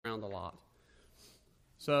around a lot.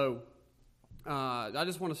 So I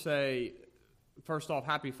just want to say, first off,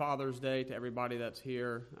 happy Father's Day to everybody that's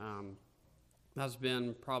here.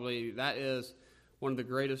 That is one of the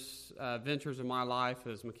greatest ventures in my life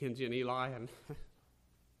is Mackenzie and Eli, and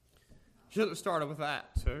should have started with that,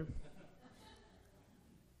 too.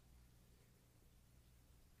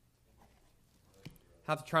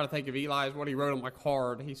 I have to try to think of Eli's, what he wrote on my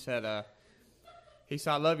card. He said, I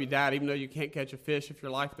love you, Dad, even though you can't catch a fish if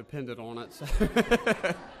your life depended on it. So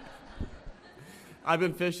I've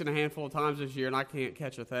been fishing a handful of times this year, and I can't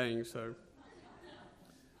catch a thing, so.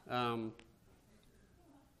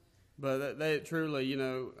 But they truly,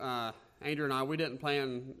 Andrew and I, we didn't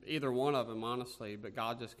plan either one of them, honestly, but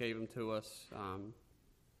God just gave them to us.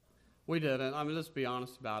 We didn't. I mean, let's be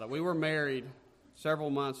honest about it. We were married several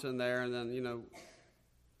months in there, and then,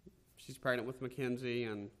 she's pregnant with Mackenzie,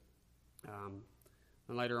 and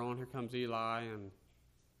later on, here comes Eli, and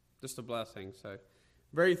just a blessing. So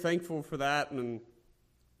very thankful for that, and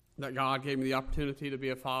that God gave me the opportunity to be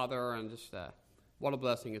a father, and just what a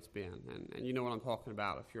blessing it's been. And you know what I'm talking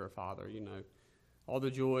about if you're a father, all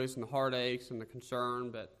the joys and the heartaches and the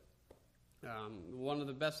concern. But one of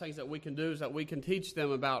the best things that we can do is that we can teach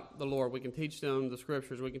them about the Lord. We can teach them the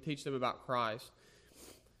Scriptures. We can teach them about Christ.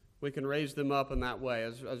 We can raise them up in that way.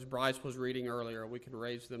 As Bryce was reading earlier, we can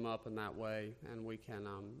raise them up in that way, and we can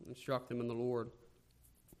instruct them in the Lord.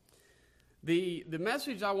 The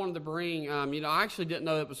message I wanted to bring, I actually didn't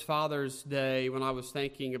know it was Father's Day when I was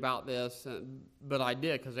thinking about this, but I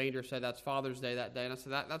did because Andrew said that's Father's Day that day, and I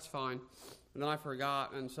said, that's fine. And then I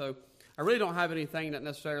forgot, and so I really don't have anything that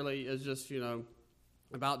necessarily is just,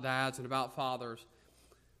 about dads and about fathers.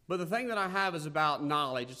 But the thing that I have is about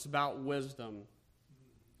knowledge. It's about wisdom.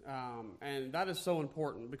 And that is so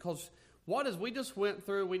important because we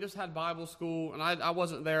just had Bible school, and I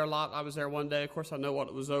wasn't there a lot. I was there one day. Of course, I know what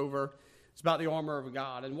it was over. It's about the armor of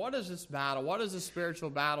God. And what is this battle? What is this spiritual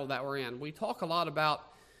battle that we're in? We talk a lot about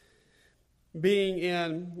being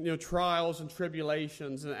in, trials and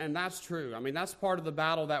tribulations, and that's true. I mean, that's part of the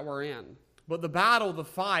battle that we're in. But the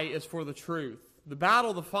fight is for the truth.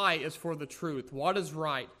 The fight is for the truth. What is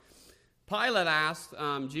right? Pilate asked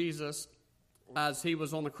Jesus, as he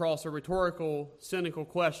was on the cross, a rhetorical, cynical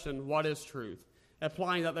question, what is truth?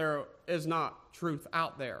 Implying that there is not truth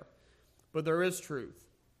out there, but there is truth.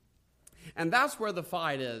 And that's where the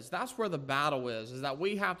fight is. That's where the battle is that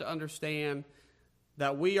we have to understand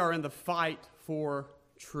that we are in the fight for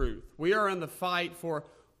truth. We are in the fight for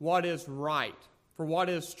what is right, for what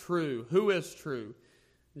is true, who is true.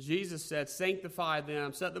 Jesus said, sanctify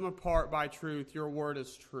them, set them apart by truth. Your word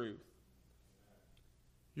is truth.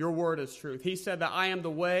 Your word is truth. He said that I am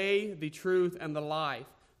the way, the truth, and the life.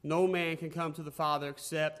 No man can come to the Father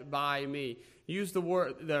except by me. Use the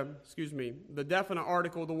definite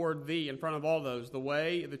article, the word the, in front of all those. The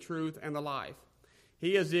way, the truth, and the life.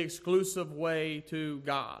 He is the exclusive way to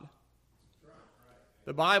God.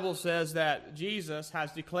 The Bible says that Jesus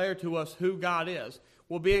has declared to us who God is.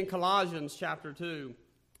 We'll be in Colossians chapter 2.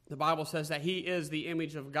 The Bible says that He is the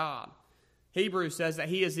image of God. Hebrews says that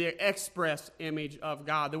He is the express image of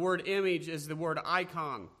God. The word image is the word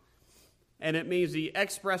icon. And it means the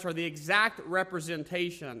express or the exact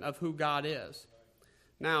representation of who God is.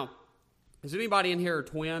 Now, is anybody in here a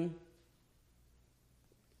twin?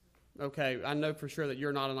 Okay, I know for sure that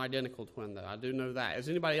you're not an identical twin, though. I do know that. Is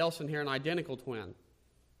anybody else in here an identical twin?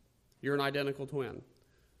 You're an identical twin.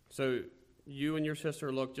 So you and your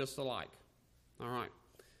sister look just alike. All right.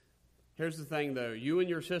 Here's the thing, though. You and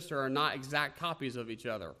your sister are not exact copies of each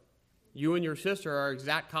other. You and your sister are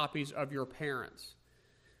exact copies of your parents.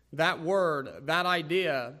 That word, that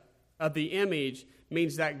idea of the image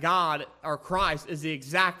means that God, or Christ, is the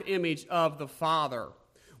exact image of the Father.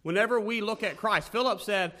 Whenever we look at Christ, Philip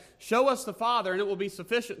said, show us the Father and it will be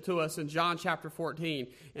sufficient to us in John chapter 14.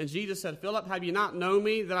 And Jesus said, Philip, have you not known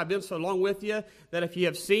me, that I've been so long with you, that if you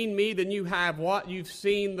have seen me, then you have what? You've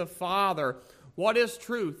seen the Father. What is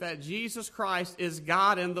truth? That Jesus Christ is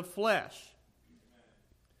God in the flesh.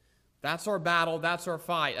 That's our battle. That's our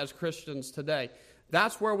fight as Christians today.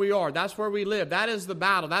 That's where we are. That's where we live. That is the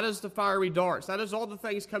battle. That is the fiery darts. That is all the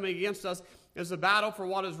things coming against us. It's the battle for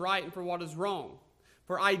what is right and for what is wrong.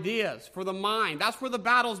 For ideas, for the mind. That's where the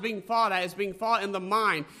battle is being fought at. It's being fought in the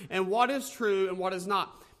mind. And what is true and what is not.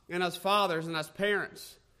 And as fathers and as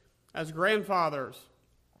parents, as grandfathers,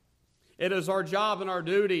 it is our job and our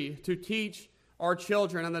duty to teach our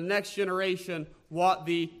children and the next generation what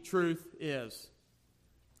the truth is.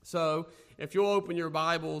 So, if you'll open your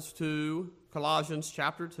Bibles to Colossians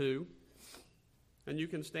chapter 2, and you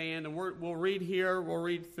can stand, and we'll read here, we'll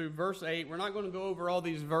read through verse 8. We're not going to go over all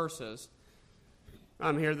these verses.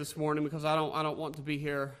 I'm here this morning because I don't want to be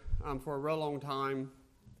here for a real long time.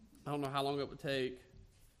 I don't know how long it would take.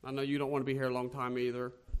 I know you don't want to be here a long time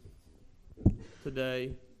either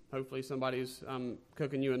today. Hopefully somebody's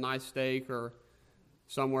cooking you a nice steak, or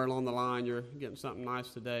somewhere along the line you're getting something nice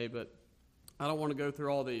today, but I don't want to go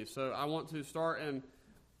through all these. So I want to start in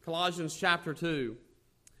Colossians chapter 2,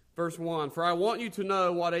 verse 1. For I want you to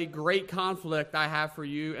know what a great conflict I have for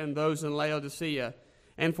you and those in Laodicea,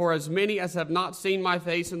 and for as many as have not seen my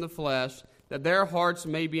face in the flesh, that their hearts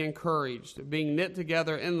may be encouraged, being knit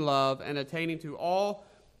together in love, and attaining to all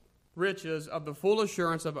riches of the full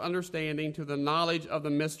assurance of understanding, to the knowledge of the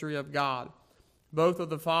mystery of God, both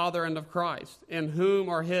of the Father and of Christ, in whom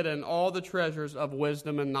are hidden all the treasures of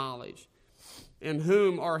wisdom and knowledge. In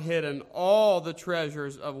whom are hidden all the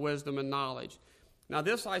treasures of wisdom and knowledge. Now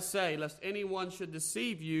this I say, lest anyone should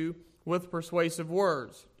deceive you with persuasive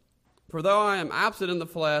words. For though I am absent in the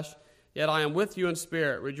flesh, yet I am with you in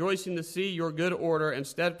spirit, rejoicing to see your good order and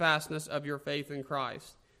steadfastness of your faith in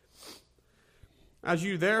Christ. As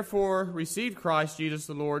you therefore received Christ Jesus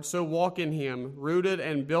the Lord, so walk in him, rooted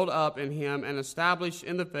and built up in him, and established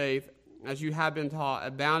in the faith, as you have been taught,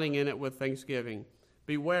 abounding in it with thanksgiving.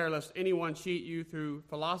 Beware lest anyone cheat you through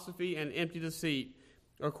philosophy and empty deceit,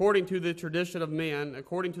 according to the tradition of men,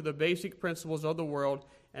 according to the basic principles of the world,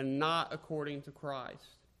 and not according to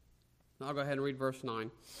Christ. I'll go ahead and read verse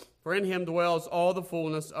 9. For in him dwells all the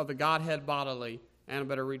fullness of the Godhead bodily. And I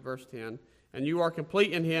better read verse 10. And you are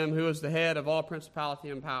complete in him who is the head of all principality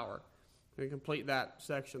and power. We complete that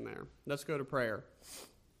section there. Let's go to prayer.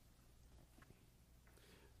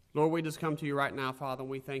 Lord, we just come to you right now, Father,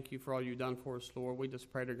 and we thank you for all you've done for us, Lord. We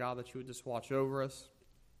just pray to God that you would just watch over us,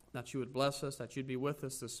 that you would bless us, that you'd be with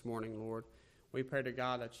us this morning, Lord. We pray to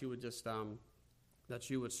God that you would just,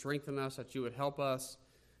 that you would strengthen us, that you would help us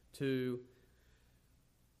to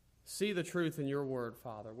see the truth in your word,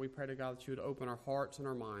 Father. We pray to God that you would open our hearts and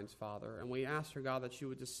our minds, Father. And we ask, for God, that you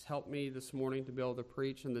would just help me this morning to be able to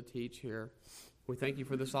preach and to teach here. We thank you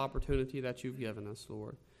for this opportunity that you've given us,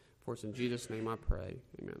 Lord. For it's in Jesus' name I pray.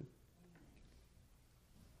 Amen.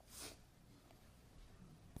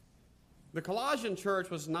 The Colossian church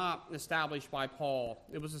was not established by Paul.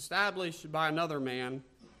 It was established by another man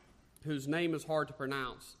whose name is hard to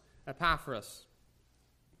pronounce, Epaphras.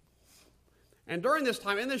 And during this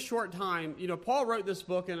time, in this short time, Paul wrote this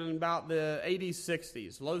book in about the 80s,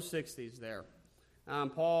 60s, low 60s there.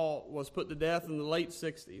 Paul was put to death in the late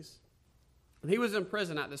 60s. And he was in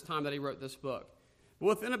prison at this time that he wrote this book. But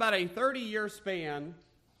within about a 30-year span,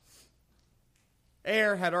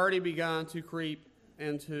 air had already begun to creep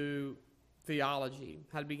into theology,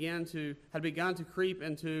 had begun to creep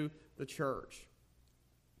into the church.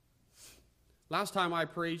 Last time I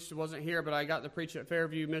preached, wasn't here, but I got to preach at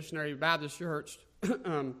Fairview Missionary Baptist Church.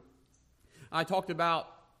 I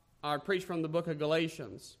preached from the book of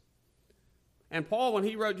Galatians. And Paul, when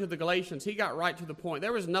he wrote to the Galatians, he got right to the point.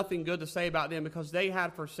 There was nothing good to say about them because they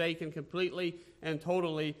had forsaken completely and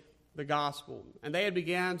totally the gospel. And they had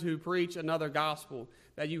began to preach another gospel,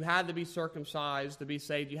 that you had to be circumcised to be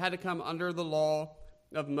saved. You had to come under the law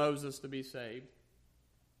of Moses to be saved.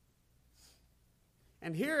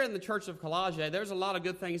 And here in the church of Colossae, there's a lot of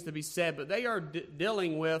good things to be said, but they are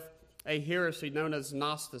dealing with a heresy known as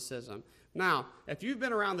Gnosticism. Now, if you've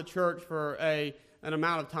been around the church for an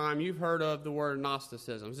amount of time, you've heard of the word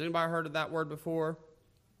Gnosticism. Has anybody heard of that word before?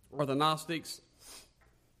 Or the Gnostics?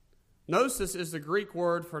 Gnosis is the Greek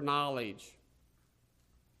word for knowledge.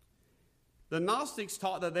 The Gnostics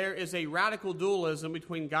taught that there is a radical dualism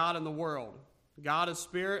between God and the world. God is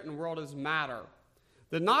spirit and the world is matter.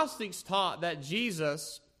 The Gnostics taught that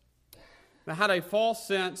Jesus had a false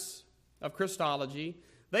sense of Christology.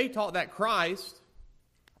 They taught that Christ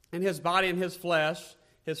and his body and his flesh,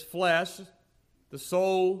 the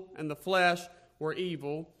soul and the flesh were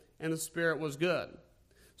evil, and the spirit was good.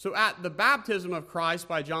 So at the baptism of Christ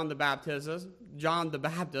by John the Baptist,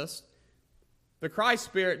 the Christ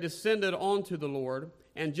spirit descended onto the Lord,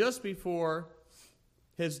 and just before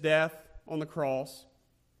his death on the cross,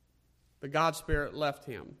 the God Spirit left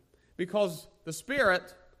him. Because the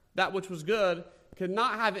Spirit, that which was good, could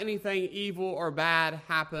not have anything evil or bad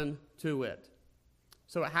happen to it.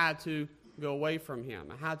 So it had to go away from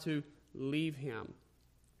him. It had to leave him.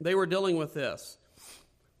 They were dealing with this.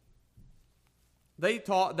 They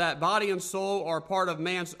taught that body and soul are part of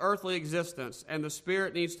man's earthly existence, and the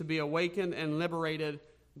spirit needs to be awakened and liberated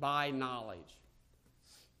by knowledge.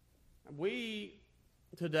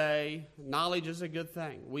 Today, knowledge is a good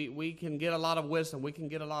thing. We can get a lot of wisdom. We can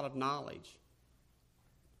get a lot of knowledge.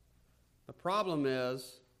 The problem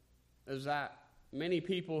is that many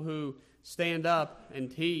people who stand up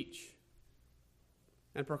and teach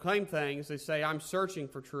and proclaim things, they say, I'm searching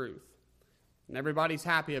for truth. And everybody's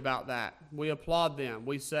happy about that. We applaud them.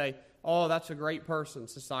 We say, oh, that's a great person,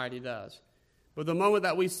 society does. But the moment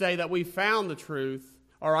that we say that we found the truth,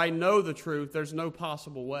 or I know the truth, there's no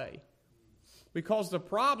possible way. Because the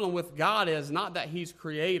problem with God is not that he's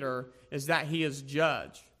creator, is that he is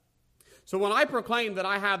judge. So when I proclaim that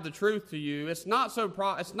I have the truth to you, it's not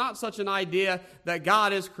such an idea that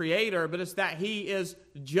God is creator, but it's that he is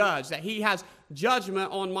judge, that he has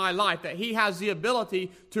judgment on my life, that he has the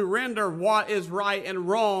ability to render what is right and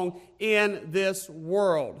wrong in this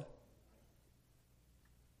world.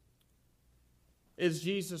 Is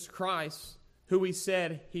Jesus Christ who he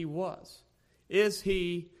said he was? Is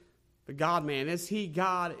he the God-man? Is he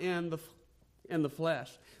God in the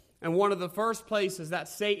flesh? And one of the first places that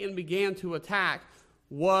Satan began to attack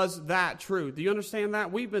was that truth. Do you understand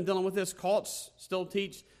that? We've been dealing with this. Cults still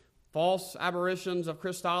teach false aberrations of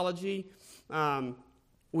Christology.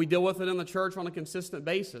 We deal with it in the church on a consistent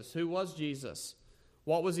basis. Who was Jesus?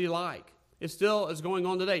 What was he like? It still is going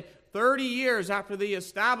on today. 30 years after the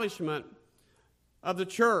establishment of the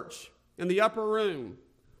church in the upper room,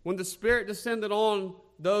 when the Spirit descended on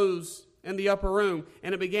those in the upper room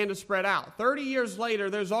and it began to spread out. 30 years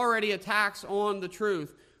later, there's already attacks on the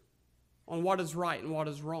truth, on what is right and what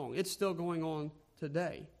is wrong. It's still going on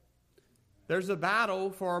today. There's a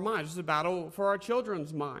battle for our minds. There's a battle for our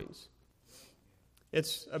children's minds.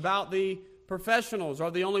 It's about the professionals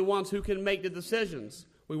are the only ones who can make the decisions.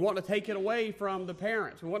 We want to take it away from the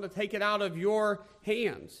parents. We want to take it out of your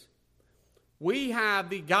hands. We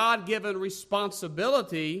have the God-given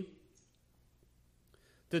responsibility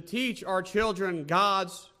to teach our children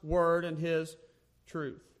God's word and his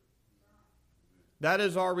truth. That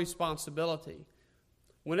is our responsibility.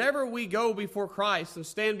 Whenever we go before Christ and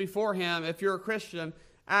stand before him, if you're a Christian,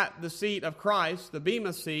 at the seat of Christ, the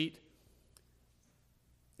Bema seat,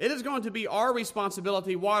 it is going to be our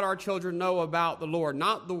responsibility what our children know about the Lord.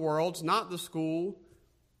 Not the world's, not the school,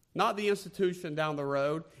 not the institution down the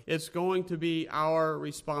road. It's going to be our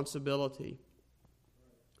responsibility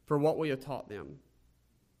for what we have taught them.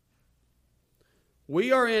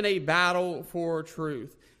 We are in a battle for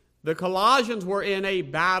truth. The Colossians were in a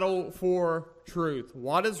battle for truth.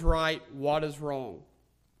 What is right? What is wrong?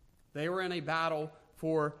 They were in a battle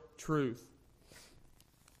for truth.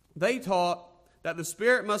 They taught that the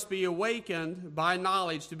spirit must be awakened by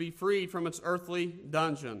knowledge to be freed from its earthly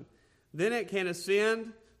dungeon. Then it can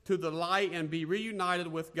ascend to the light and be reunited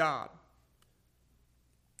with God.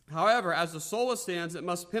 However, as the soul ascends, it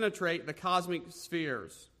must penetrate the cosmic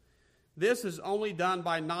spheres. This is only done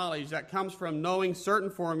by knowledge that comes from knowing certain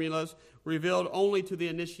formulas revealed only to the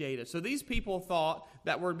initiated. So these people thought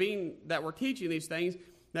that were teaching these things,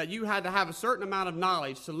 that you had to have a certain amount of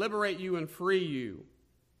knowledge to liberate you and free you.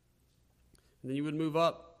 And then you would move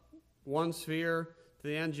up one sphere to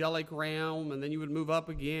the angelic realm, and then you would move up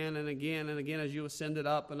again and again and again as you ascended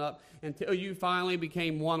up and up until you finally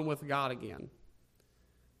became one with God again.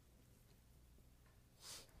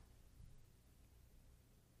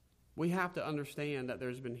 We have to understand that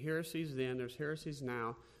there's been heresies then, there's heresies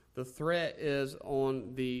now. The threat is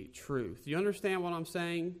on the truth. You understand what I'm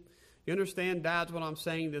saying? You understand, dads, what I'm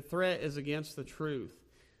saying? The threat is against the truth.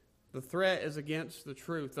 The threat is against the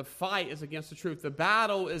truth. The fight is against the truth. The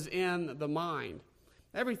battle is in the mind.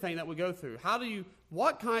 Everything that we go through. I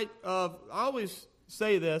always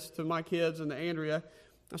say this to my kids and to Andrea.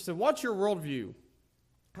 I said, what's your worldview?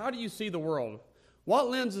 How do you see the world? What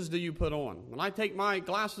lenses do you put on? When I take my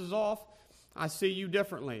glasses off, I see you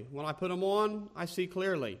differently. When I put them on, I see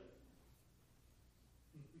clearly.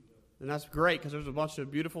 And that's great because there's a bunch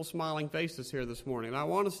of beautiful smiling faces here this morning, and I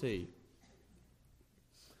want to see.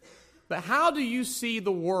 But how do you see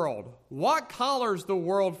the world? What colors the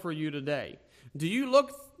world for you today? Do you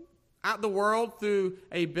look at the world through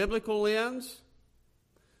a biblical lens?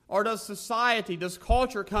 Or does society, does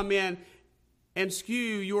culture come in and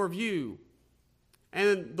skew your view?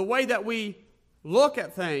 And the way that we look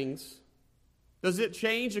at things, does it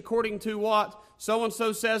change according to what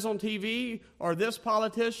so-and-so says on TV or this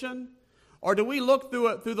politician? Or do we look through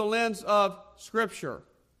it through the lens of Scripture?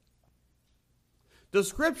 Does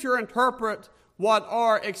Scripture interpret what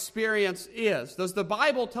our experience is? Does the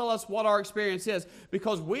Bible tell us what our experience is?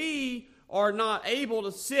 Because we are not able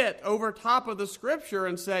to sit over top of the Scripture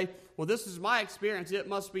and say, well, this is my experience, it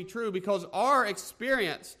must be true, because our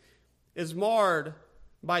experience is marred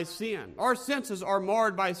by sin. Our senses are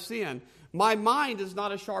marred by sin. My mind is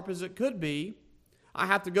not as sharp as it could be. I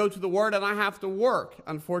have to go to the Word and I have to work,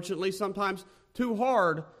 unfortunately, sometimes too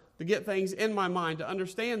hard to get things in my mind to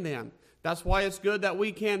understand them. That's why it's good that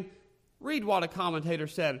we can Read what a commentator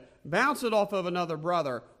said. Bounce it off of another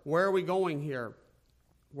brother. Where are we going here?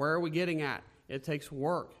 Where are we getting at? It takes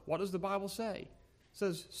work. What does the Bible say? It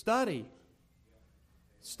says study.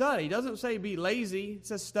 Study. It doesn't say be lazy. It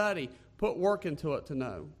says study. Put work into it to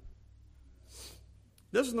know.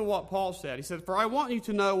 Listen to what Paul said. He said, "For I want you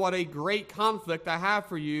to know what a great conflict I have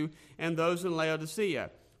for you and those in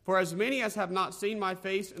Laodicea. For as many as have not seen my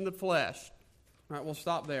face in the flesh." All right, we'll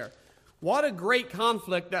stop there. What a great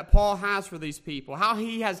conflict that Paul has for these people. How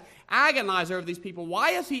he has agonized over these people.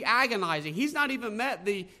 Why is he agonizing? He's not even met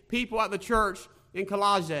the people at the church in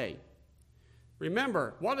Colossae.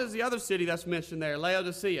 Remember, what is the other city that's mentioned there?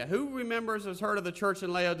 Laodicea. Who remembers or has heard of the church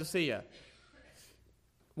in Laodicea?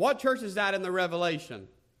 What church is that in the Revelation?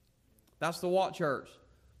 That's the what church?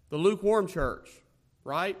 The lukewarm church,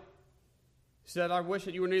 right? He said, "I wish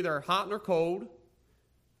that you were neither hot nor cold."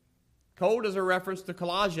 Cold is a reference to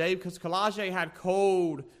Colossae because Colossae had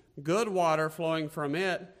cold, good water flowing from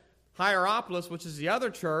it. Hierapolis, which is the other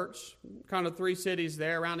church, kind of three cities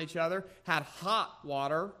there around each other, had hot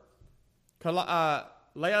water.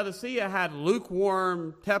 Laodicea had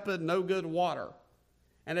lukewarm, tepid, no good water.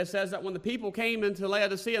 And it says that when the people came into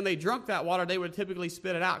Laodicea and they drank that water, they would typically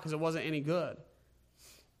spit it out because it wasn't any good.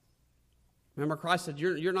 Remember, Christ said,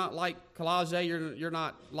 you're not like Colossae, you're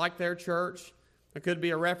not like their church. It could be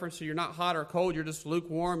a reference to you're not hot or cold, you're just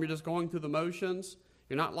lukewarm, you're just going through the motions.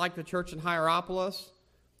 You're not like the church in Hierapolis.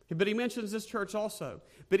 But he mentions this church also.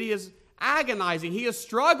 But he is agonizing. He is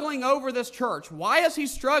struggling over this church. Why is he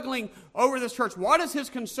struggling over this church? What is his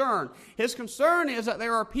concern? His concern is that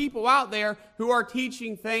there are people out there who are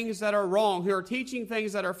teaching things that are wrong, who are teaching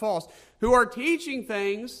things that are false, who are teaching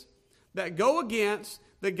things that go against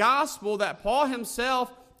the gospel that Paul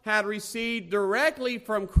himself had received directly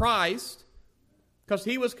from Christ, because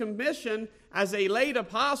he was commissioned as a late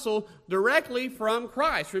apostle directly from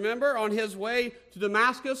Christ. Remember, on his way to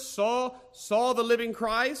Damascus, Saul saw the living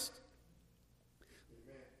Christ.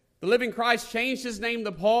 The living Christ changed his name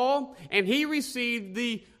to Paul, and he received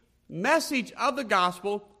the message of the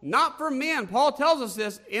gospel, not from men. Paul tells us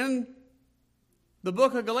this in the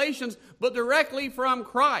book of Galatians, but directly from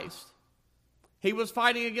Christ. He was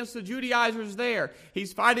fighting against the Judaizers there.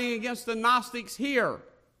 He's fighting against the Gnostics here.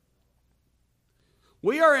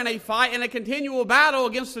 We are in a fight, in a continual battle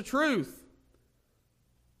against the truth.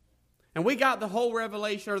 And we got the whole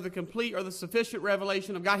revelation, or the complete or the sufficient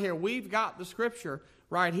revelation of God here. We've got the scripture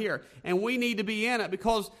right here. And we need to be in it,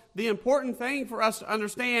 because the important thing for us to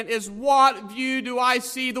understand is, what view do I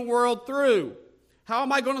see the world through? How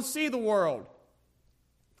am I going to see the world?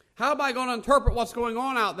 How am I going to interpret what's going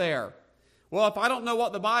on out there? Well, if I don't know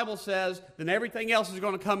what the Bible says, then everything else is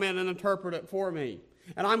going to come in and interpret it for me.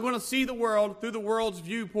 And I'm going to see the world through the world's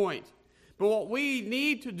viewpoint. But what we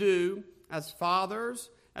need to do as fathers,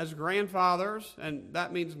 as grandfathers, and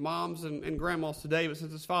that means moms and grandmas today, but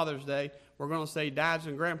since it's Father's Day, we're going to say dads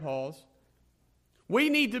and grandpas. We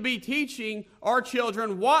need to be teaching our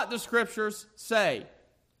children what the scriptures say.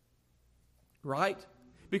 Right?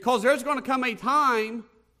 Because there's going to come a time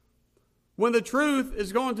when the truth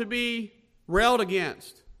is going to be railed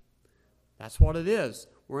against. That's what it is.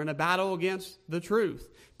 We're in a battle against the truth.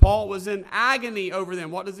 Paul was in agony over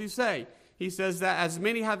them. What does he say? He says that as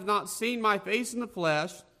many have not seen my face in the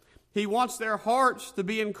flesh, he wants their hearts to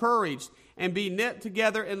be encouraged and be knit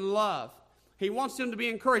together in love. He wants them to be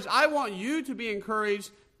encouraged. I want you to be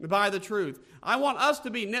encouraged by the truth. I want us to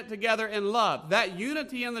be knit together in love. That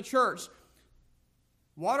unity in the church.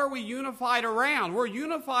 What are we unified around? We're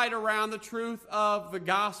unified around the truth of the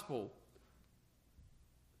gospel.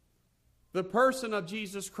 The person of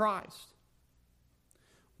Jesus Christ.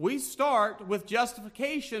 We start with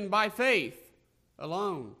justification by faith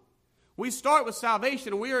alone. We start with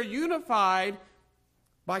salvation. We are unified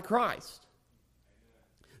by Christ.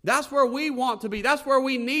 That's where we want to be. That's where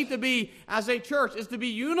we need to be as a church, is to be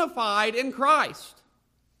unified in Christ.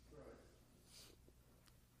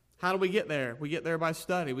 How do we get there? We get there by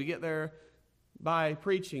study. We get there by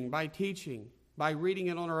preaching, by teaching, by reading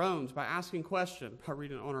it on our own, by asking questions, by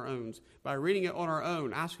reading it on our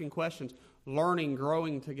own, asking questions, learning,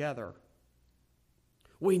 growing together.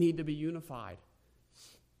 We need to be unified.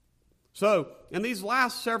 So, in these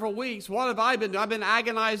last several weeks, what have I been doing? I've been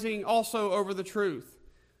agonizing also over the truth.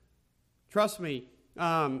 Trust me,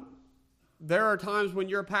 there are times when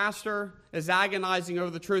your pastor is agonizing over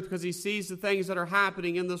the truth because he sees the things that are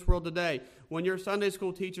happening in this world today. When your Sunday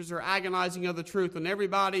school teachers are agonizing over the truth, and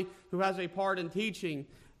everybody who has a part in teaching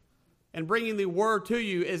and bringing the word to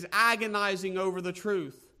you is agonizing over the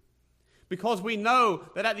truth. Because we know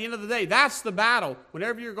that at the end of the day, that's the battle.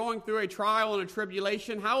 Whenever you're going through a trial and a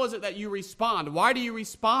tribulation, how is it that you respond? Why do you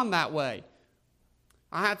respond that way?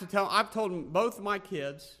 I've told both of my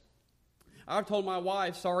kids, I've told my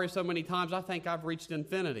wife sorry so many times, I think I've reached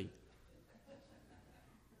infinity.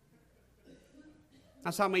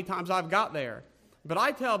 That's how many times I've got there. But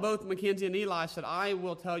I tell both Mackenzie and Eli, I said, I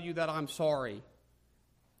will tell you that I'm sorry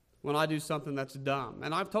when I do something that's dumb.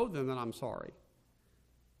 And I've told them that I'm sorry.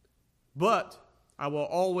 But I will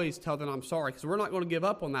always tell them I'm sorry, because we're not going to give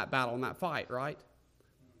up on that battle, on that fight, right?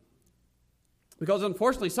 Because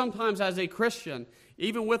unfortunately, sometimes as a Christian,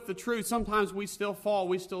 even with the truth, sometimes we still fall,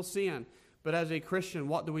 we still sin. But as a Christian,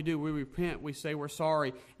 what do? We repent, we say we're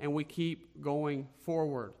sorry, and we keep going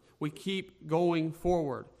forward. We keep going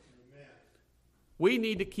forward. Amen. We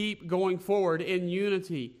need to keep going forward in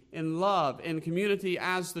unity, in love, in community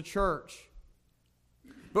as the church.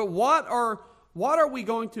 But what are we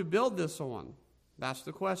going to build this on? That's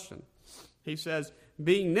the question. He says,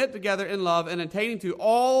 being knit together in love and attaining to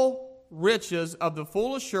all riches of the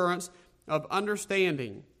full assurance of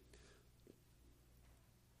understanding.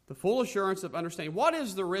 The full assurance of understanding. What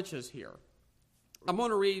is the riches here? I'm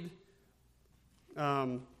going to read,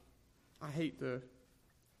 I'm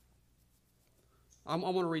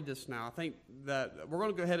going to read this now. I think that we're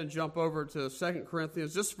going to go ahead and jump over to 2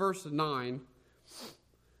 Corinthians, just verse 9.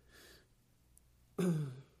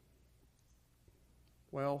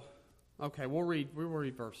 Well, okay, we'll read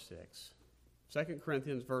verse 6. 2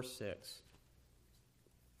 Corinthians, verse 6.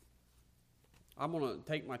 I'm going to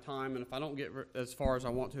take my time, and if I don't get as far as I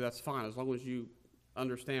want to, that's fine, as long as you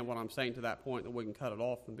understand what I'm saying to that point, that we can cut it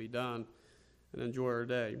off and be done and enjoy our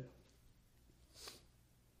day.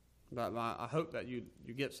 But I hope that you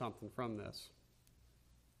get something from this.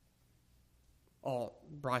 Oh,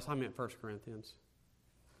 Bryce, I meant 1 Corinthians.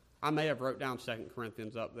 I may have wrote down 2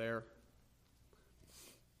 Corinthians up there.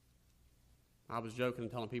 I was joking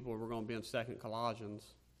and telling people we're going to be in 2 Colossians.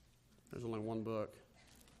 There's only one book.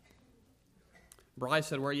 Bryce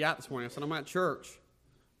said, where are you at this morning? I said, I'm at church.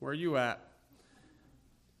 Where are you at?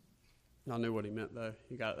 I knew what he meant, though.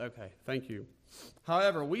 You got it. Okay, thank you.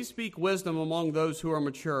 However, we speak wisdom among those who are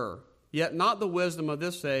mature, yet not the wisdom of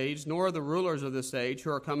this age, nor the rulers of this age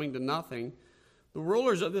who are coming to nothing. The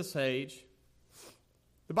rulers of this age,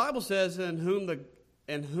 the Bible says, in whom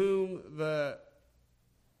the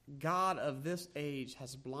God of this age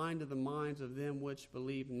has blinded the minds of them which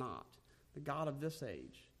believe not. The God of this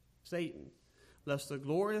age, Satan, lest the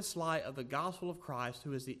glorious light of the gospel of Christ,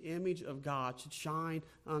 who is the image of God, should shine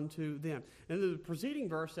unto them. And the preceding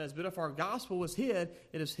verse says, but if our gospel was hid,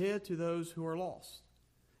 it is hid to those who are lost,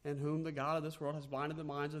 in whom the God of this world has blinded the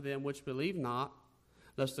minds of them which believe not,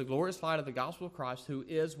 lest the glorious light of the gospel of Christ, who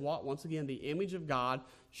is what? Once again, the image of God,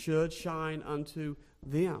 should shine unto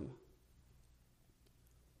them.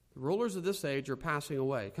 The rulers of this age are passing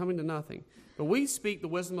away, coming to nothing. But we speak the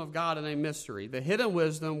wisdom of God in a mystery, the hidden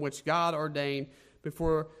wisdom which God ordained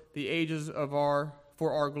before the ages for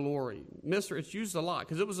our glory. Mystery, it's used a lot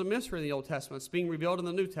because it was a mystery in the Old Testament. It's being revealed in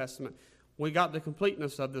the New Testament. We got the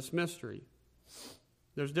completeness of this mystery.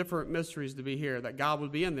 There's different mysteries to be here, that God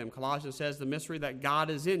would be in them. Colossians says the mystery that God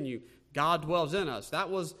is in you. God dwells in us. That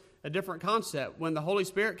was a different concept. When the Holy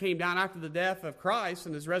Spirit came down after the death of Christ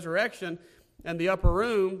and his resurrection, and the upper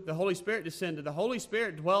room, the Holy Spirit descended. The Holy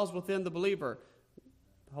Spirit dwells within the believer.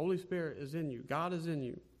 The Holy Spirit is in you. God is in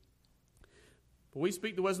you. But we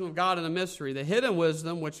speak the wisdom of God in a mystery, the hidden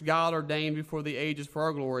wisdom which God ordained before the ages for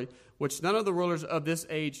our glory, which none of the rulers of this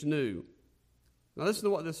age knew. Now listen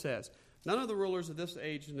to what this says. None of the rulers of this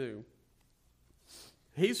age knew.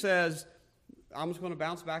 He says, I'm just going to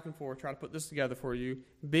bounce back and forth, try to put this together for you.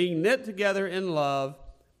 Being knit together in love,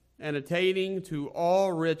 and attaining to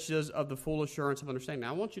all riches of the full assurance of understanding. Now,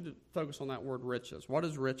 I want you to focus on that word riches. What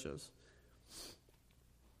is riches?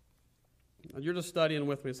 You're just studying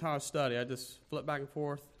with me. It's how I study. I just flip back and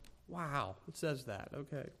forth. Wow, it says that.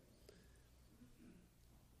 Okay.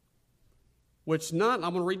 Which none,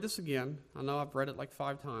 I'm going to read this again. I know I've read it like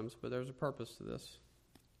 5 times, but there's a purpose to this.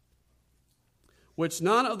 Which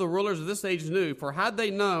none of the rulers of this age knew, for had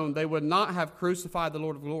they known, they would not have crucified the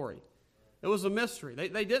Lord of glory. It was a mystery.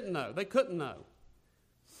 They didn't know. They couldn't know.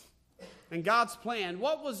 And God's plan,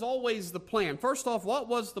 what was always the plan? First off, what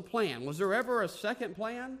was the plan? Was there ever a second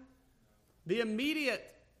plan? The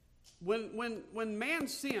immediate, when man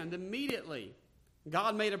sinned, immediately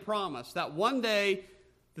God made a promise that one day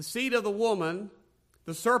the seed of the woman,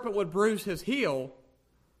 the serpent would bruise his heel,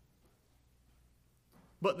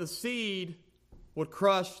 but the seed would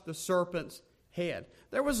crush the serpent's head.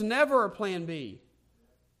 There was never a plan B.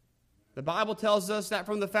 The Bible tells us that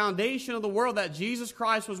from the foundation of the world, that Jesus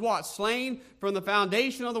Christ was what? Slain from the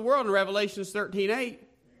foundation of the world in Revelation 13:8.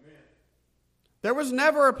 There was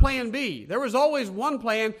never a plan B. There was always one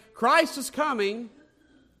plan. Christ is coming.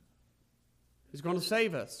 He's going to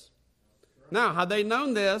save us. Now, had they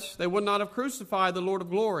known this, they would not have crucified the Lord of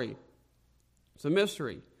glory. It's a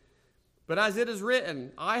mystery. But as it is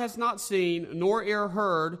written, eye has not seen, nor ear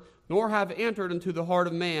heard, nor have entered into the heart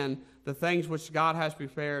of man the things which God has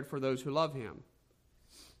prepared for those who love him.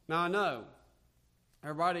 Now, I know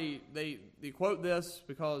everybody, they quote this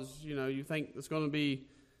because, you think it's going to be,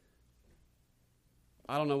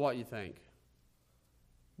 I don't know what you think.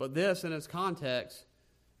 But this, in its context,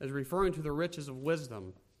 is referring to the riches of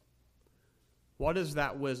wisdom. What is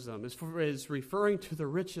that wisdom? It's referring to the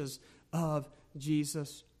riches of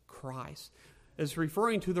Jesus Christ. It's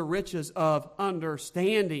referring to the riches of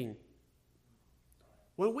understanding.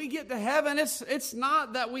 When we get to heaven, it's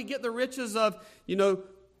not that we get the riches of,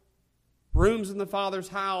 rooms in the Father's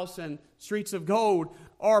house and streets of gold.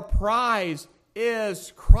 Our prize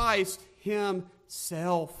is Christ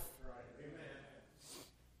himself.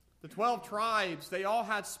 The 12 tribes, they all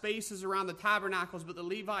had spaces around the tabernacles, but the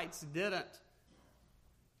Levites didn't.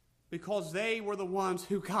 Because they were the ones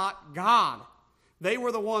who got God. They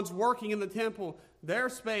were the ones working in the temple. Their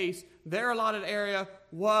space, their allotted area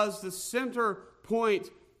was the center point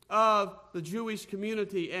of the Jewish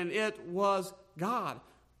community, and it was God.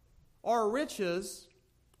 Our riches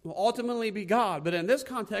will ultimately be God. But in this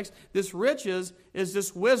context, this riches is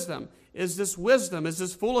this wisdom. Is this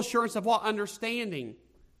full assurance of what? Understanding.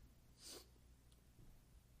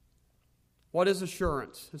 What is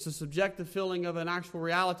assurance? It's a subjective feeling of an actual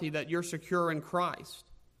reality that you're secure in Christ.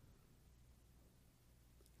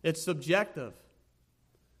 It's subjective.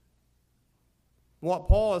 What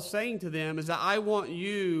Paul is saying to them is that I want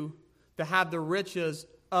you to have the riches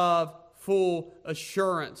of full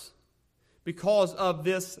assurance because of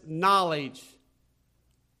this knowledge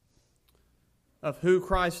of who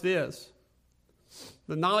Christ is.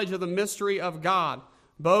 The knowledge of the mystery of God,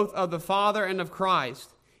 both of the Father and of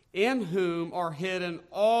Christ, in whom are hidden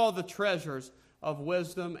all the treasures of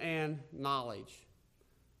wisdom and knowledge.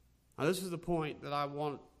 Now, this is the point that I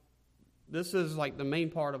want. This is like the main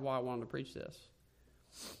part of why I wanted to preach this.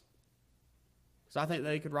 Because I think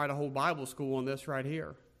they could write a whole Bible school on this right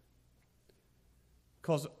here.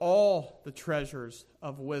 Because all the treasures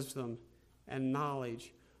of wisdom and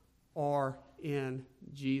knowledge are in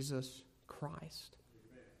Jesus Christ.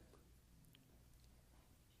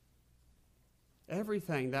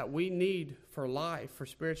 Everything that we need for life, for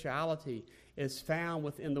spirituality, is found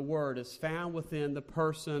within the Word, is found within the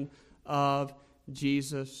person of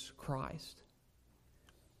Jesus Christ,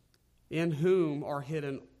 in whom are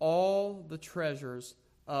hidden all the treasures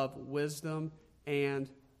of wisdom and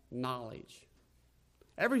knowledge.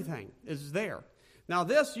 Everything is there. Now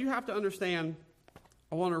this, you have to understand,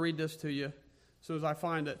 I want to read this to you as soon as I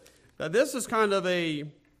find it, that this is kind of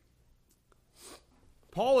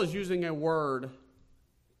Paul is using a word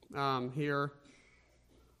here,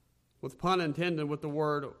 with pun intended, with the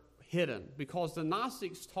word hidden, because the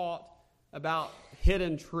Gnostics taught about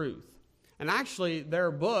hidden truth. And actually,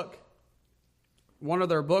 their book, one of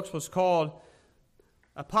their books was called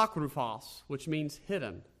Apokryphos, which means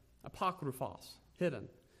hidden. Apokryphos, hidden.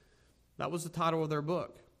 That was the title of their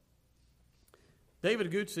book.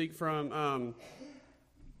 David Guzik from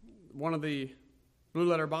one of the Blue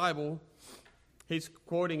Letter Bible, he's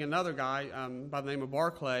quoting another guy by the name of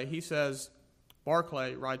Barclay. He says,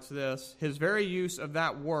 Barclay writes this, his very use of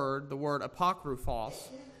that word, the word apokryphos,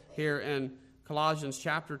 here in Colossians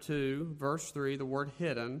chapter 2, verse 3, the word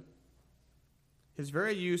hidden, his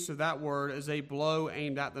very use of that word is a blow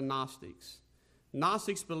aimed at the Gnostics.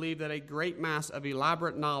 Gnostics believed that a great mass of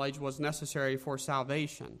elaborate knowledge was necessary for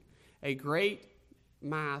salvation. A great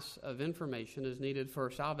mass of information is needed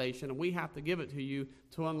for salvation, and we have to give it to you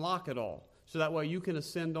to unlock it all, so that way you can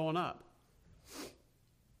ascend on up.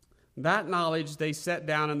 That knowledge they set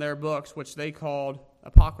down in their books, which they called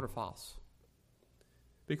apokryphos,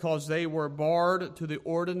 because they were barred to the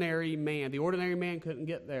ordinary man. The ordinary man couldn't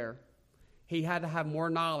get there. He had to have more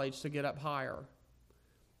knowledge to get up higher.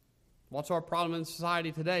 What's our problem in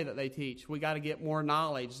society today that they teach? We got to get more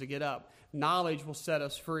knowledge to get up. Knowledge will set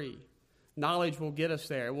us free. Knowledge will get us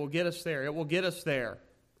there. It will get us there. It will get us there.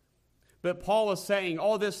 But Paul is saying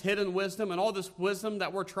all this hidden wisdom and all this wisdom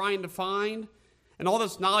that we're trying to find and all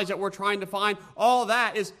this knowledge that we're trying to find, all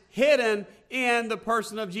that is hidden in the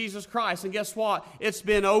person of Jesus Christ. And guess what? It's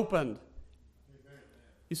been opened.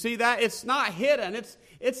 You see that? It's not hidden.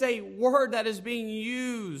 It's a word that is being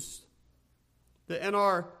used in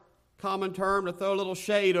our common term to throw a little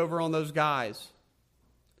shade over on those guys.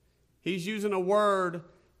 He's using a word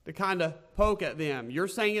to kind of poke at them. You're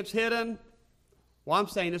saying it's hidden? Well, I'm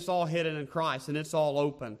saying it's all hidden in Christ, and it's all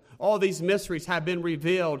open. All these mysteries have been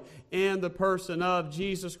revealed in the person of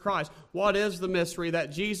Jesus Christ. What is the mystery?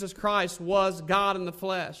 That Jesus Christ was God in the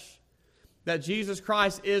flesh. That Jesus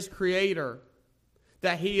Christ is Creator.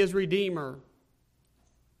 That He is Redeemer.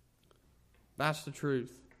 That's the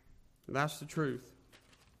truth. That's the truth.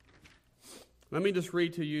 Let me just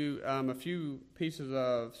read to you a few pieces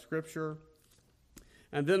of Scripture,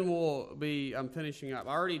 and then we'll be finishing up.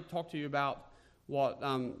 I already talked to you about what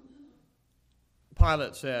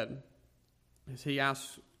Pilate said as he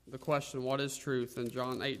asked the question, what is truth? In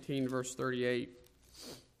John 18, verse 38.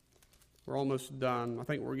 We're almost done. I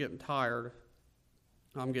think we're getting tired.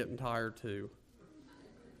 I'm getting tired too.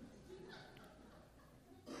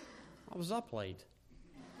 I was up late.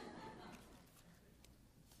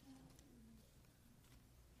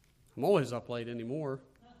 I'm always up late anymore.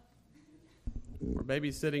 We're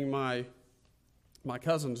babysitting my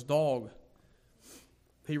cousin's dog.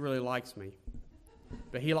 He really likes me.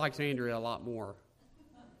 But he likes Andrea a lot more.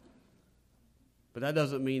 But that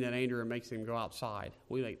doesn't mean that Andrea makes him go outside.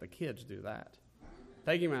 We make the kids do that.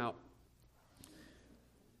 Take him out.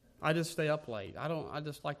 I just stay up late. I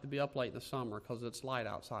just like to be up late in the summer because it's light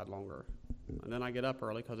outside longer. And then I get up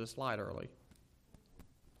early because it's light early.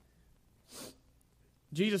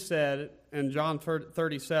 Jesus said in John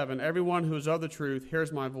 37, everyone who is of the truth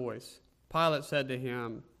hears my voice. Pilate said to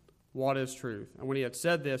him, what is truth? And when he had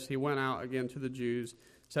said this, he went out again to the Jews,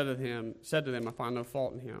 said to them, I find no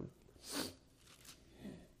fault in him.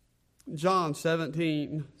 John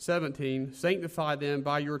 17, sanctify them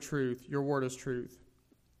by your truth. Your word is truth.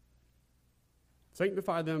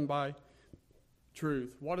 Sanctify them by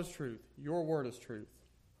truth. What is truth? Your word is truth.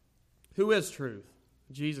 Who is truth?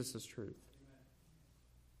 Jesus is truth.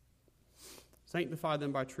 Sanctify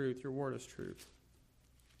them by truth. Your word is truth.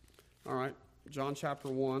 All right. John chapter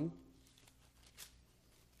 1,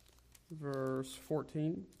 verse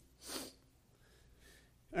 14.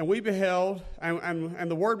 And we beheld, and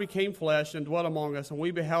the Word became flesh and dwelt among us, and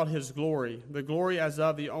we beheld His glory, the glory as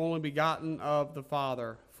of the only begotten of the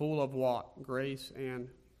Father, full of what? Grace and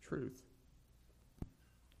truth.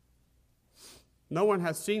 No one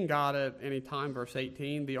has seen God at any time, verse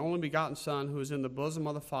 18. The only begotten Son who is in the bosom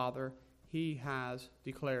of the Father, He has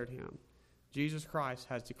declared Him. Jesus Christ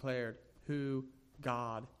has declared who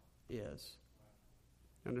God is.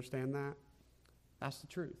 Understand that? That's the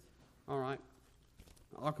truth. All right.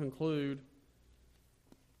 I'll conclude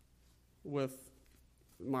with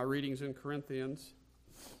my readings in Corinthians.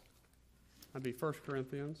 That'd be 1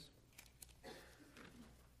 Corinthians.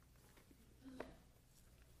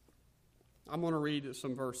 I'm going to read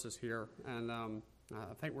some verses here, and I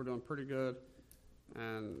think we're doing pretty good.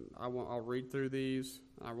 And I'll read through these.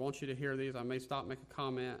 I want you to hear these. I may stop, make a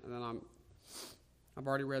comment, and then I've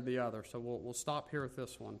already read the other, so we'll stop here with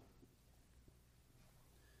this one.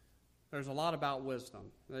 There's a lot about wisdom.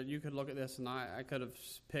 You could look at this, and I could have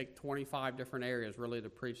picked 25 different areas really to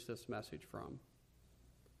preach this message from.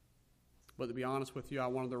 But to be honest with you, I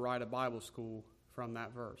wanted to write a Bible school from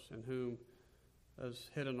that verse, in whom is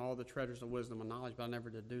hidden all the treasures of wisdom and knowledge, but I never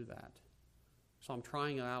did do that. So I'm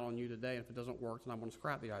trying it out on you today. If it doesn't work, then I'm going to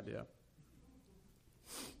scrap the idea.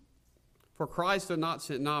 For Christ did not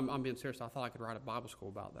send... No, I'm being serious. I thought I could write a Bible school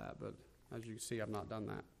about that, but as you can see, I've not done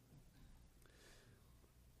that.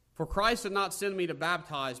 For Christ did not send me to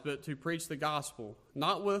baptize, but to preach the gospel,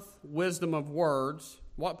 not with wisdom of words.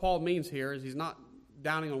 What Paul means here is he's not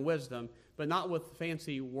downing on wisdom, but not with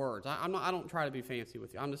fancy words. I don't try to be fancy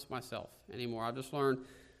with you. I'm just myself anymore. I've just learned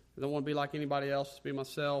I don't want to be like anybody else, just be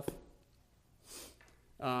myself.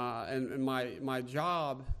 And my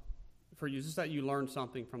job for you is just that you learn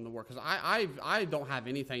something from the Word. Because I don't have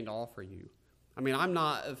anything to offer you. I mean, I'm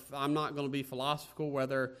not going to be philosophical,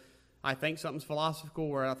 whether I think something's philosophical,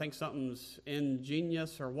 or I think something's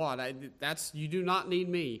ingenious, or what. You do not need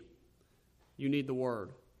me. You need the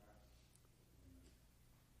Word.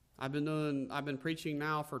 I've been preaching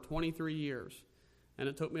now for 23 years, and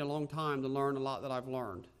it took me a long time to learn a lot that I've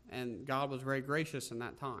learned. And God was very gracious in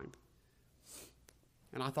that time.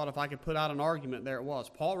 And I thought if I could put out an argument, there it was.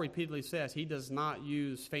 Paul repeatedly says he does not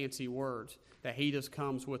use fancy words, that he just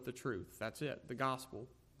comes with the truth. That's it, the gospel.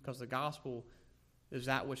 Because the gospel is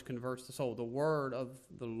that which converts the soul. The word of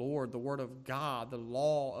the Lord, the word of God, the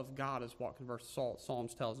law of God is what converts the soul.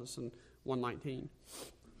 Psalms tells us in 119.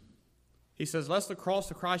 He says, lest the cross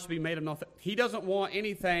of Christ be made of nothing. He doesn't want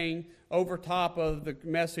anything over top of the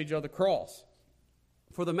message of the cross.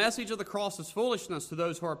 For the message of the cross is foolishness to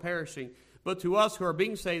those who are perishing, but to us who are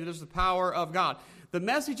being saved, it is the power of God. The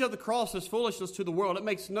message of the cross is foolishness to the world. It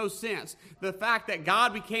makes no sense. The fact that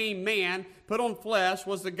God became man, put on flesh,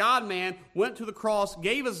 was the God-man, went to the cross,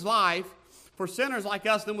 gave his life for sinners like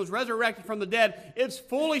us, then was resurrected from the dead. It's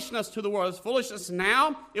foolishness to the world. It's foolishness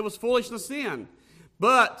now. It was foolishness then.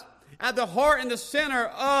 But at the heart and the center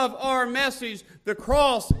of our message, the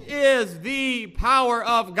cross is the power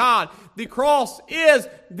of God. The cross is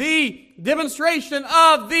the demonstration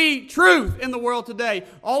of the truth in the world today.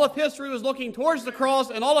 All of history was looking towards the cross,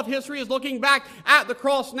 and all of history is looking back at the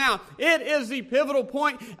cross now. It is the pivotal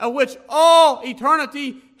point at which all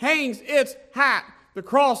eternity hangs its hat, the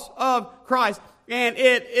cross of Christ. And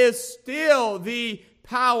it is still the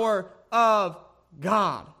power of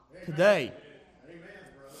God today.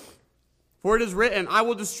 For it is written, I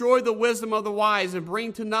will destroy the wisdom of the wise and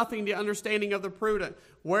bring to nothing the understanding of the prudent.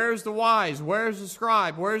 Where is the wise? Where is the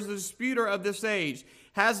scribe? Where is the disputer of this age?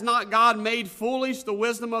 Has not God made foolish the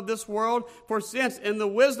wisdom of this world? For since in the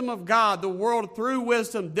wisdom of God, the world through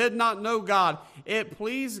wisdom did not know God, it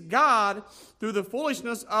pleased God through the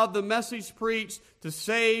foolishness of the message preached to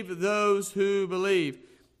save those who believe.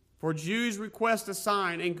 For Jews request a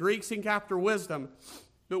sign and Greeks seek after wisdom.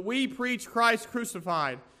 But we preach Christ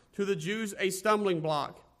crucified. To the Jews a stumbling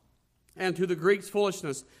block, and to the Greeks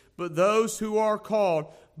foolishness. But those who are called,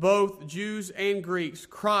 both Jews and Greeks,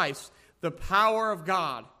 Christ, the power of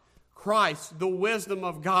God, Christ, the wisdom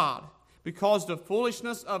of God. Because the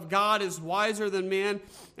foolishness of God is wiser than men,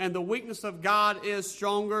 and the weakness of God is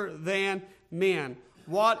stronger than men.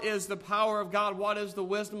 What is the power of God? What is the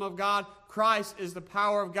wisdom of God? Christ is the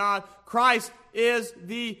power of God. Christ is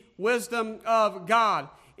the wisdom of God.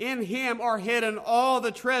 In him are hidden all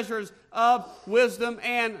the treasures of wisdom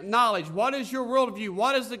and knowledge. What is your worldview?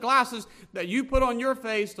 What is the glasses that you put on your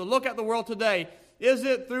face to look at the world today? Is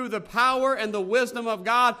it through the power and the wisdom of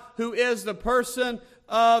God, who is the person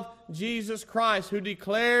of Jesus Christ, who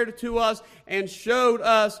declared to us and showed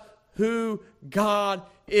us who God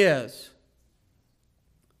is?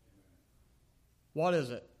 What is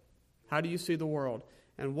it? How do you see the world?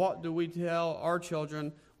 And what do we tell our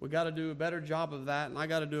children? We got to do a better job of that, and I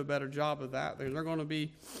got to do a better job of that. They're going to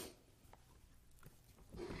be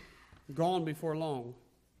gone before long.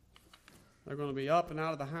 They're going to be up and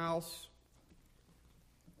out of the house.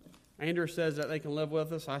 Andrew says that they can live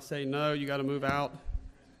with us. I say, no, you got to move out.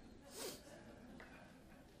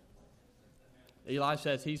 Eli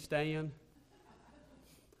says he's staying.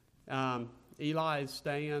 Eli is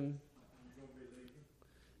staying.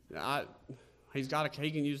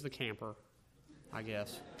 He can use the camper, I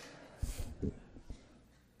guess.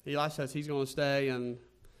 Eli says he's going to stay, and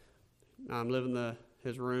I'm living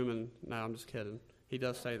his room, and no, I'm just kidding. He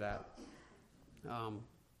does say that.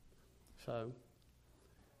 So,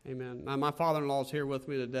 amen. Now, my father-in-law is here with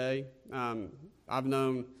me today. I've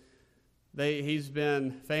known he's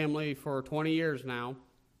been family for 20 years now,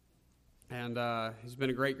 and he's been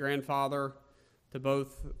a great-grandfather to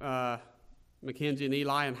both Mackenzie and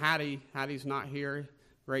Eli, and Hattie. Hattie's not here.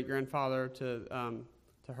 Great-grandfather to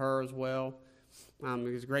her as well.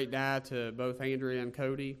 He's a great dad to both Andrea and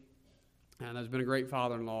Cody, and has been a great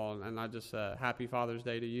father-in-law. And I just happy Father's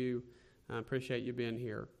Day to you. I appreciate you being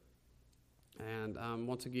here. And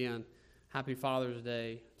once again, happy Father's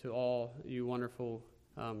Day to all you wonderful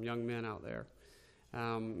young men out there.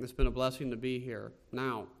 It's been a blessing to be here.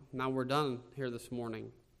 Now we're done here this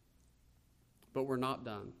morning, but we're not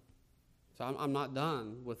done. So I'm not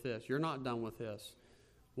done with this. You're not done with this.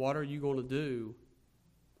 What are you going to do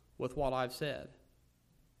with what I've said?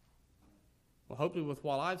 Well, hopefully with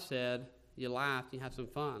what I've said, you laughed, you had some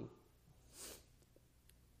fun.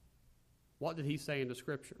 What did he say in the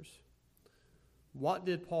Scriptures? What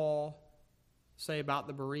did Paul say about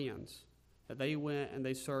the Bereans? That they went and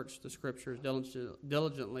they searched the Scriptures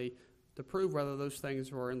diligently to prove whether those things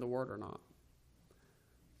were in the Word or not.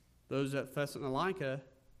 Those at Thessalonica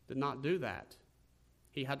did not do that.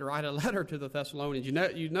 He had to write a letter to the Thessalonians.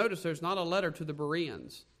 You notice there's not a letter to the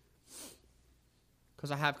Bereans,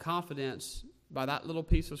 because I have confidence by that little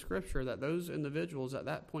piece of Scripture that those individuals at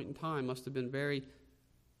that point in time must have been very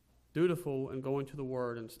dutiful in going to the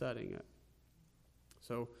Word and studying it.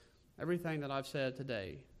 So everything that I've said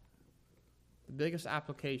today, the biggest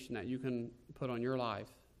application that you can put on your life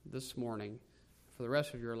this morning for the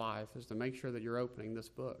rest of your life is to make sure that you're opening this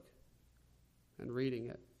book and reading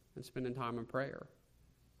it and spending time in prayer.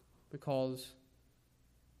 Because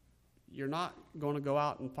you're not going to go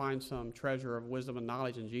out and find some treasure of wisdom and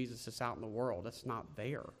knowledge in Jesus that's out in the world. That's not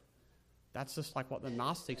there. That's just like what the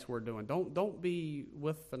Gnostics were doing. Don't be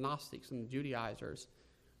with the Gnostics and the Judaizers.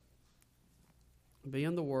 Be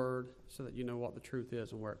in the Word so that you know what the truth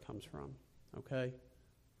is and where it comes from. Okay?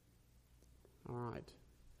 All right.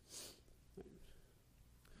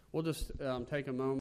 We'll just take a moment.